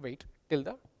present, it will wait till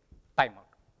the timeout.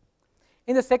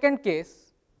 In the second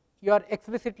case, you are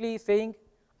explicitly saying,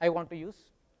 I want to use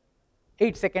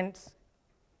 8 seconds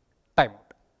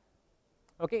timeout.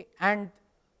 Okay, and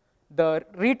the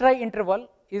retry interval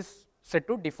is set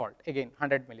to default, again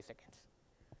 100 milliseconds.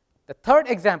 The third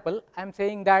example, I am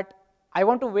saying that I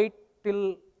want to wait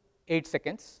till 8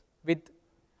 seconds with,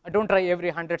 don't try every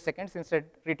 100 seconds, instead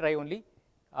retry only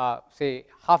say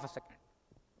half a second.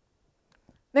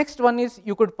 Next one is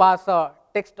you could pass a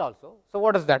text also. So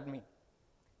what does that mean?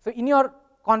 So in your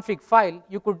config file,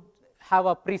 you could have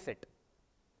a preset.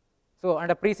 So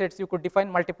under presets, you could define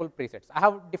multiple presets. I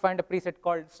have defined a preset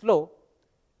called slow,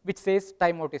 which says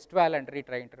timeout is 12 and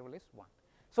retry interval is 1.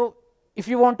 So if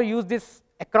you want to use this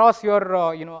across your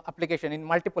application in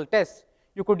multiple tests,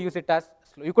 you could use it as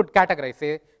slow. You could categorize,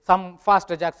 say some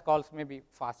fast Ajax calls maybe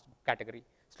fast category.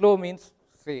 Slow means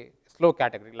say slow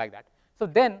category, like that. So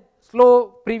then slow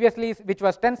previously, which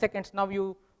was 10 seconds, now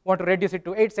you want to reduce it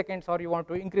to 8 seconds, or you want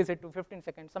to increase it to 15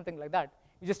 seconds, something like that.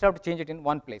 You just have to change it in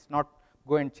one place, not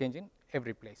go and change in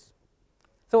every place.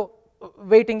 So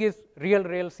waiting is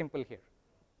real simple here.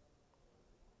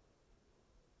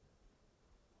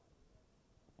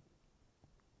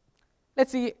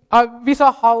 Let's see, we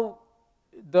saw how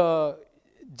the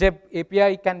JEB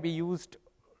API can be used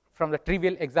from the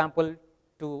trivial example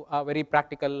to very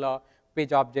practical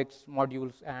page objects,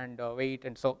 modules, and wait,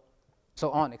 and so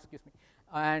on, excuse me.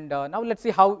 And now let's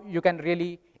see how you can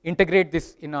really integrate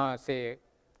this in a, say,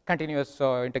 continuous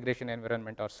integration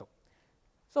environment or so.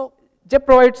 So JEB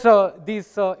provides these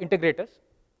integrators.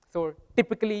 So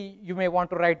typically, you may want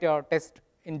to write your test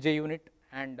in JUnit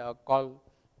and call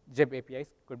JEB APIs,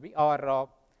 could be, or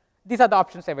these are the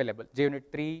options available. JUnit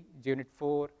 3, JUnit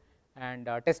 4, and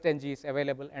testng is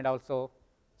available, and also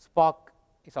Spock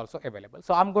is also available.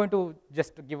 So I'm going to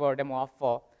just give a demo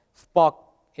of Spock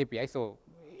API. So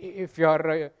if you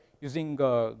are using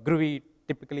Groovy,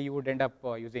 typically you would end up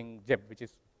using JEB,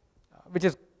 which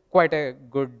is quite a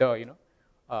good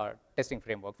testing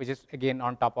framework, which is again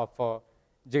on top of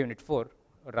JUnit 4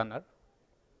 runner.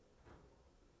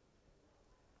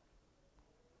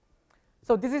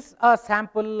 So this is a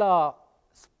sample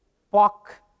Spock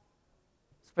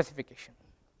specification,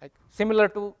 like similar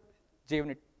to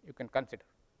JUnit you can consider.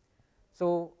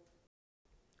 So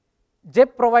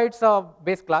JEB provides a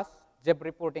base class, JEB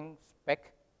reporting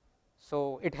spec.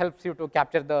 So it helps you to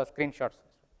capture the screenshots.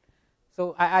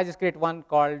 So I just create one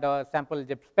called sample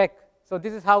JEB spec. So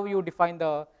this is how you define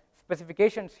the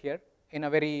specifications here in a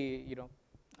very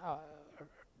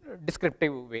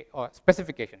descriptive way, or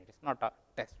specification. It is not a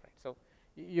test, right? So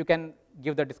you can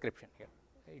give the description here.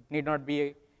 It need not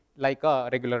be like a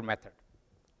regular method.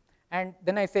 And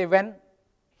then I say when,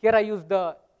 here I use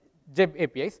the JEB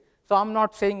APIs. So I'm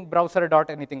not saying browser dot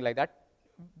anything like that,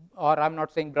 or I'm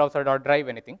not saying browser dot drive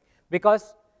anything,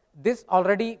 because this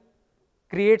already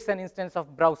creates an instance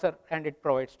of browser and it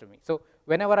provides to me. So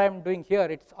whenever I'm doing here,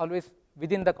 it's always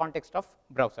within the context of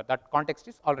browser. That context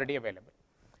is already available.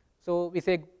 So we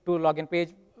say to login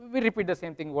page, we repeat the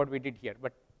same thing what we did here,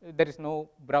 but there is no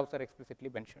browser explicitly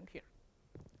mentioned here.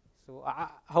 So I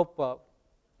hope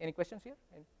any questions here?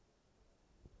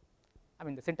 I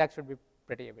mean, the syntax should be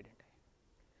pretty evident.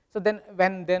 So then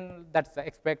that's the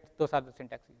expect, those are the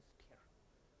syntax used here.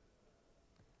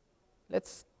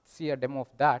 Let's see a demo of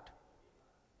that.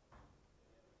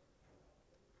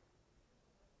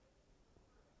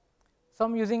 So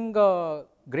I'm using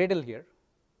Gradle here.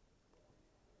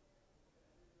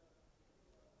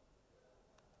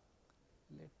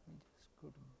 Let me just go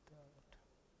to that.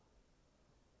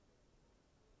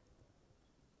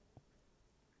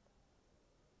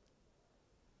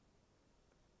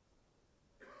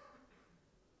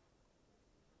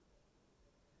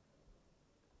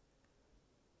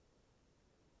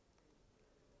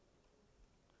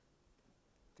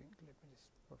 Let me just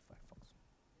put Firefox.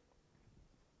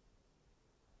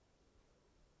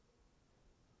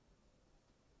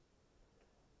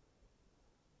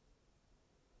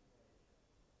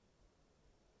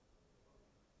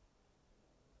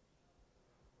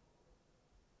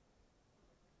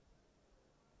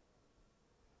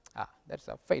 That's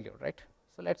a failure, right?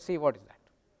 So let's see what is that.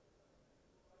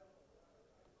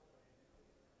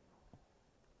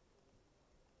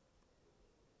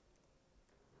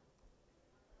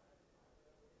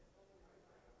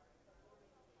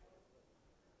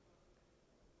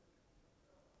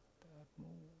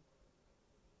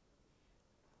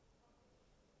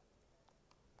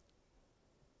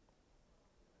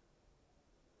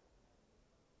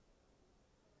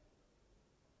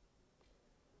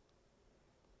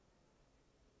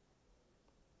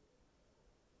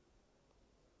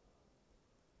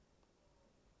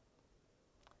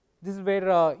 This is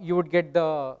where you would get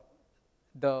the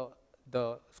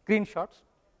screenshots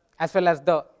as well as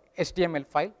the HTML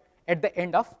file at the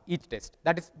end of each test.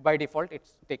 That is by default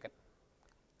it's taken.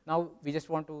 Now we just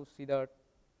want to see the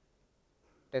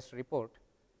test report.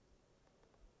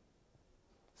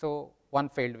 So one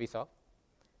failed we saw.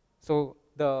 So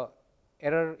the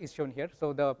error is shown here.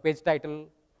 So the page title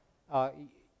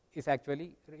is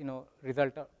actually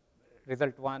result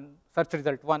one, search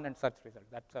result one, and search result.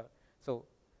 That's so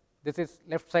this is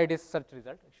left side is search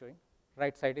result showing,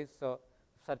 right side is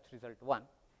search result one.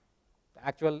 The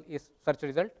actual is search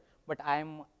result, but I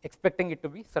am expecting it to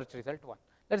be search result one.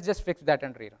 Let's just fix that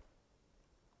and rerun.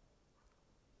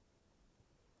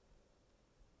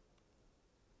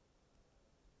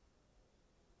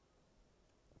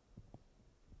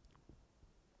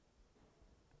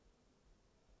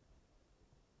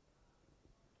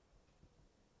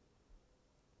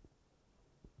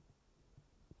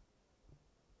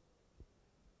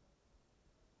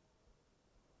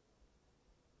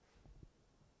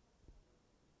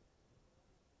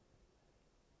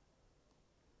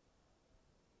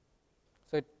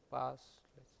 So it passed.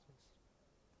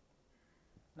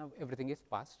 Now everything is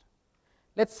passed.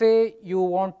 Let's say you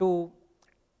want to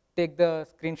take the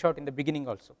screenshot in the beginning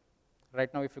also.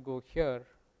 Right now, if you go here,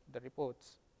 the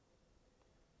reports.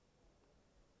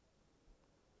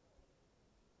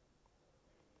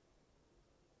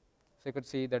 So you could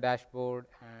see the dashboard,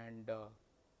 and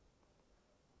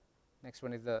next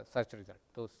one is the search result.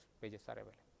 Those pages are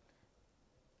available.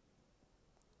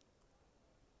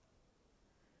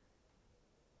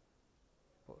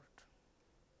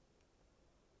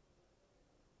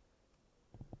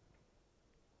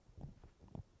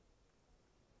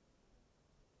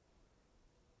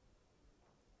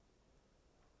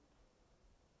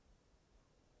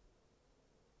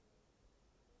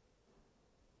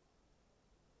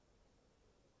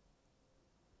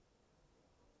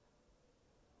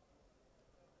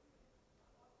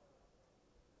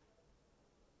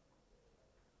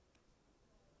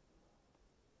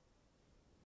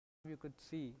 You could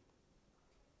see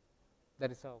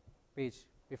there is a page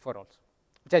before also,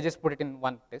 which I just put it in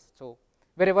one test. So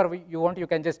wherever you want, you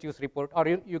can just use report, or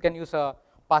you can use a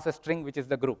pass a string, which is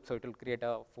the group. So it will create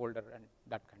a folder and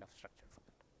that kind of structure for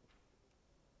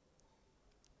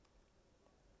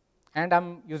that. And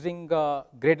I'm using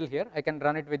Gradle here. I can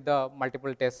run it with the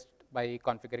multiple tests by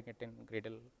configuring it in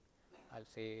Gradle. I'll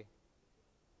say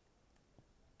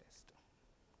test.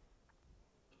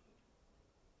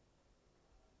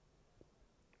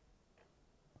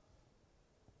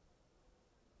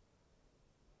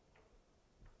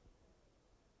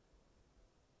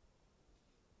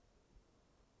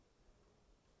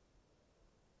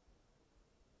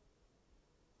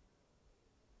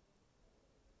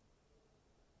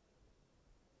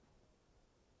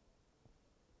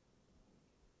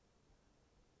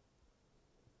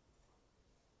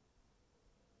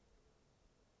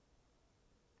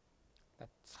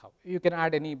 That's how you can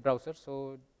add any browser.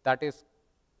 So that is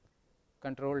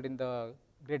controlled in the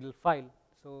Gradle file.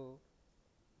 So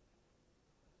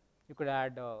you could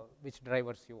add which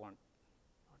drivers you want,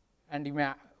 and you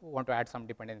may want to add some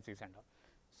dependencies and all.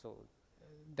 So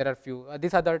there are few.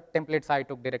 These are the templates I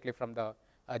took directly from the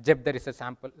Jeb. There is a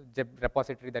sample Jeb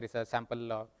repository. There is a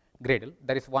sample Gradle.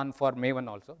 There is one for Maven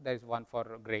also. There is one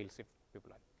for Grails if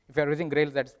people are. If you are using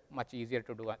Grails, that's much easier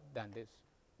to do than this.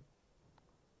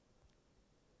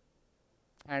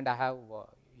 And I have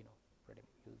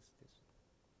used this.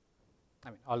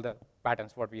 I mean, all the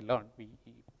patterns what we learned, we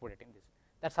put it in this.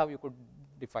 That's how you could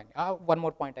define. One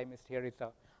more point I missed here is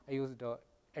I used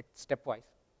it stepwise,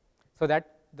 so that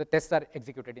the tests are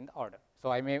executed in the order.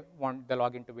 So I may want the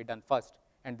login to be done first,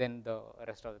 and then the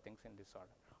rest of the things in this order.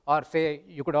 Or say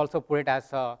you could also put it as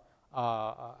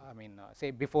say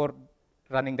before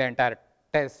running the entire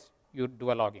test, you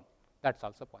do a login. That's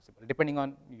also possible. Depending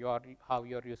on how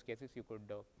your use cases, you could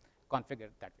configure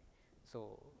it that way.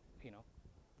 So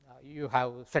you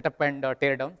have setup and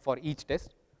teardown for each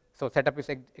test. So setup is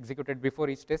executed before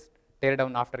each test,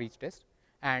 teardown after each test,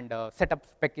 and setup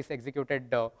spec is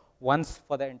executed once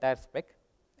for the entire spec,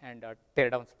 and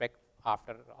teardown spec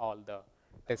after all the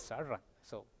tests are run.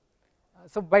 So,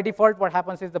 so by default, what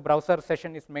happens is the browser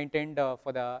session is maintained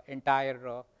for the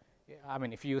entire. I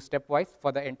mean, if you use stepwise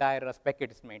for the entire spec,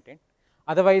 it is maintained.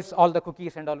 Otherwise, all the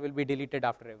cookies and all will be deleted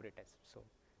after every test. So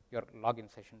your login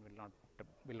session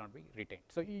will not be retained.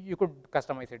 So you could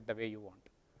customize it the way you want.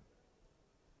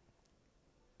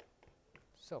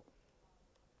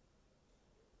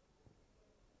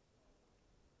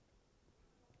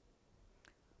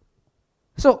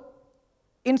 So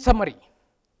in summary,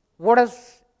 what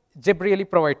does Jeb really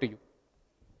provide to you?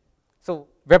 So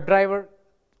WebDriver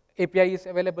API is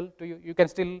available to you. You can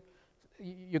still,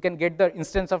 you can get the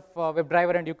instance of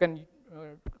WebDriver and you can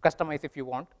customize if you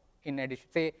want. In addition,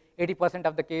 say 80%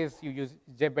 of the case you use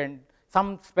Jeb, and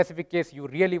some specific case you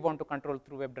really want to control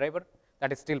through WebDriver,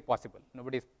 that is still possible.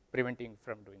 Nobody is preventing you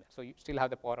from doing that. So you still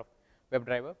have the power of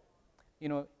WebDriver. You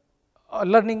know,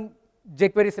 learning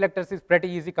jQuery selectors is pretty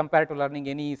easy compared to learning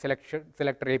any selector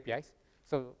APIs.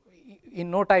 So in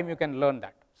no time you can learn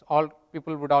that. So all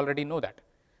people would already know that.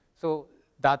 So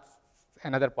that's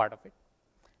another part of it.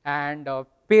 And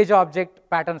page object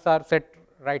patterns are set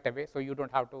right away, so you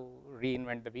don't have to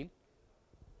reinvent the wheel.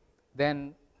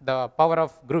 Then the power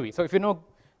of Groovy. So if you know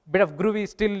a bit of Groovy,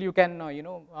 still you can,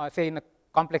 say in a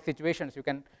complex situations, you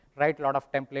can write a lot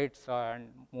of templates and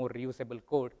more reusable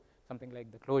code, something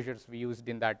like the closures we used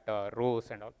in that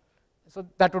rows and all. So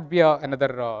that would be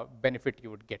another benefit you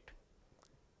would get.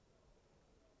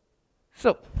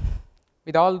 So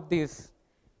with all these,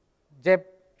 Jeb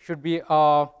should be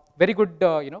a very good,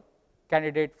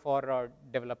 candidate for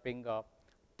developing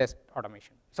test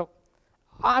automation. So,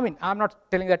 I mean, I'm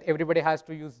not telling that everybody has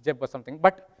to use Jeb or something,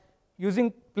 but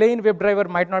using plain WebDriver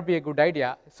might not be a good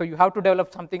idea. So you have to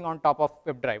develop something on top of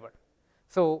WebDriver.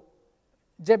 So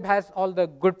Jeb has all the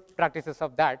good practices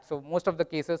of that. So most of the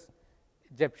cases,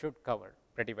 Jeb should cover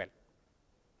pretty well.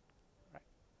 Right.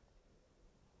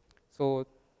 So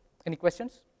any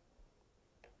questions?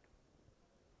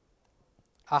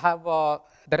 I have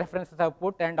the references I've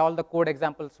put and all the code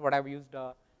examples what I've used.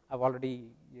 I've already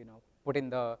put in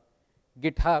the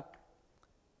GitHub.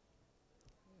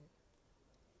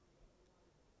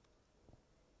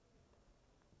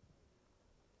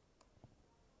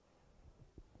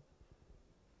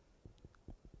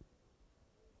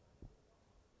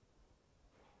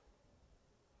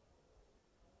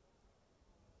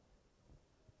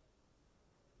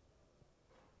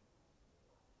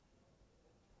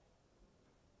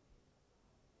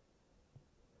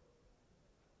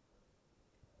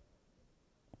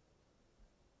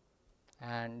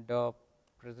 And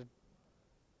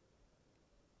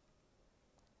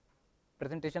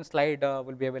presentation slide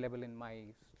will be available in my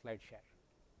slide share.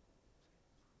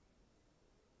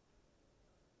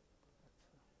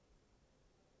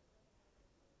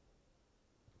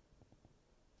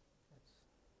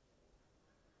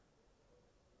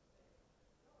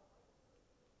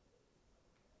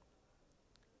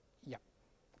 Yeah,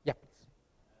 yeah, please.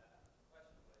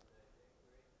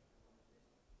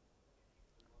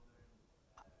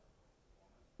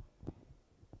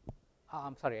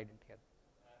 I'm sorry, I didn't hear.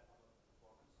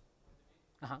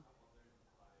 Uh-huh.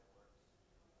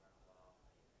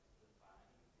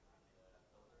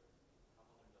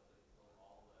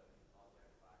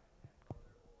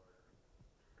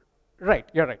 Right,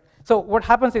 you're right. So what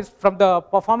happens is, from the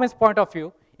performance point of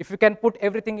view, if you can put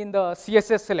everything in the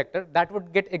CSS selector, that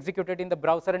would get executed in the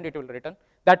browser and it will return.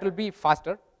 That will be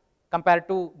faster compared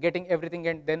to getting everything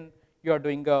and then you are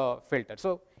doing a filter.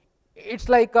 So it's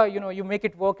like you make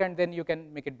it work and then you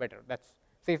can make it better. That's,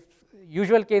 say,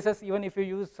 usual cases. Even if you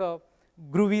use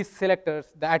Groovy selectors,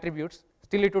 the attributes,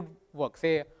 still it would work.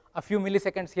 Say a few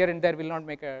milliseconds here and there will not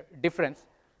make a difference.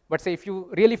 But say if you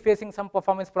really facing some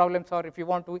performance problems or if you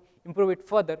want to improve it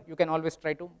further, you can always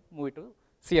try to move it to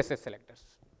CSS selectors,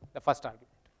 the first argument.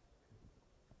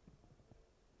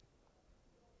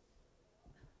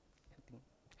 Anything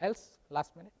else?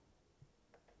 Last minute?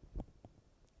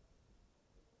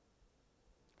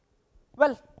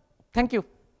 Well, thank you.